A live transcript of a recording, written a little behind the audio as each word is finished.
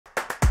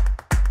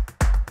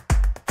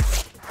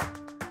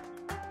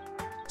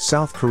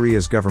South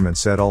Korea's government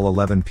said all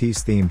 11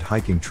 peace-themed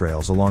hiking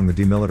trails along the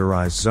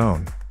demilitarized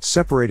zone,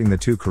 separating the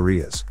two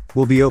Koreas,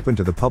 will be open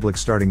to the public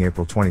starting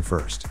April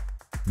 21st.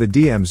 The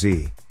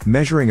DMZ,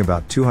 measuring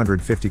about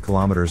 250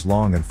 kilometers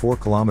long and 4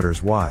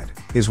 kilometers wide,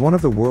 is one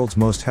of the world's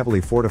most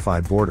heavily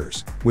fortified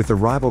borders, with the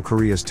rival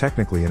Koreas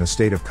technically in a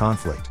state of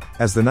conflict,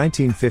 as the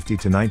 1950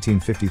 to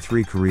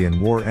 1953 Korean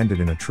War ended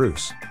in a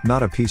truce,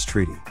 not a peace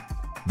treaty.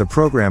 The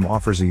program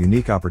offers a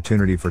unique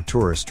opportunity for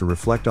tourists to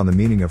reflect on the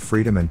meaning of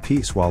freedom and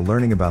peace while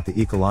learning about the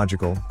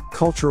ecological,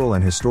 cultural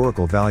and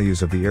historical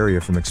values of the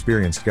area from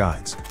experienced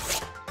guides.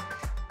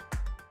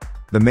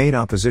 The main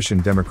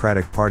opposition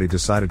Democratic Party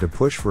decided to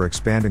push for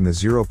expanding the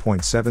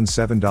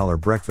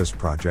 $0.77 breakfast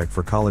project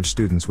for college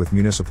students with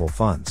municipal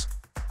funds.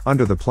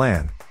 Under the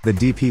plan, the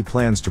DP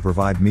plans to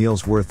provide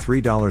meals worth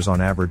 $3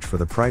 on average for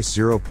the price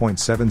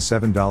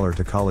 $0.77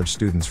 to college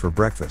students for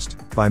breakfast,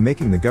 by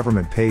making the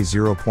government pay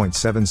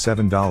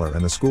 $0.77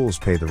 and the schools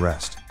pay the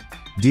rest.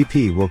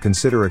 DP will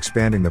consider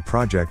expanding the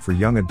project for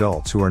young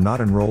adults who are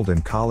not enrolled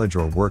in college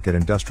or work at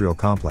industrial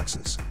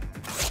complexes.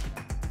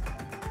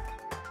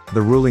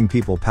 The ruling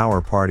People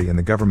Power Party and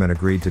the government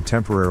agreed to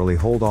temporarily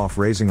hold off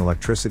raising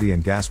electricity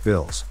and gas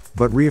bills,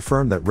 but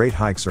reaffirmed that rate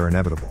hikes are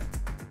inevitable.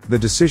 The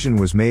decision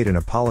was made in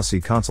a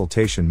policy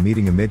consultation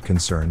meeting amid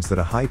concerns that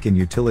a hike in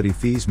utility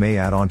fees may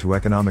add on to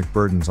economic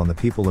burdens on the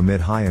people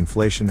amid high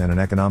inflation and an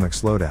economic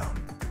slowdown.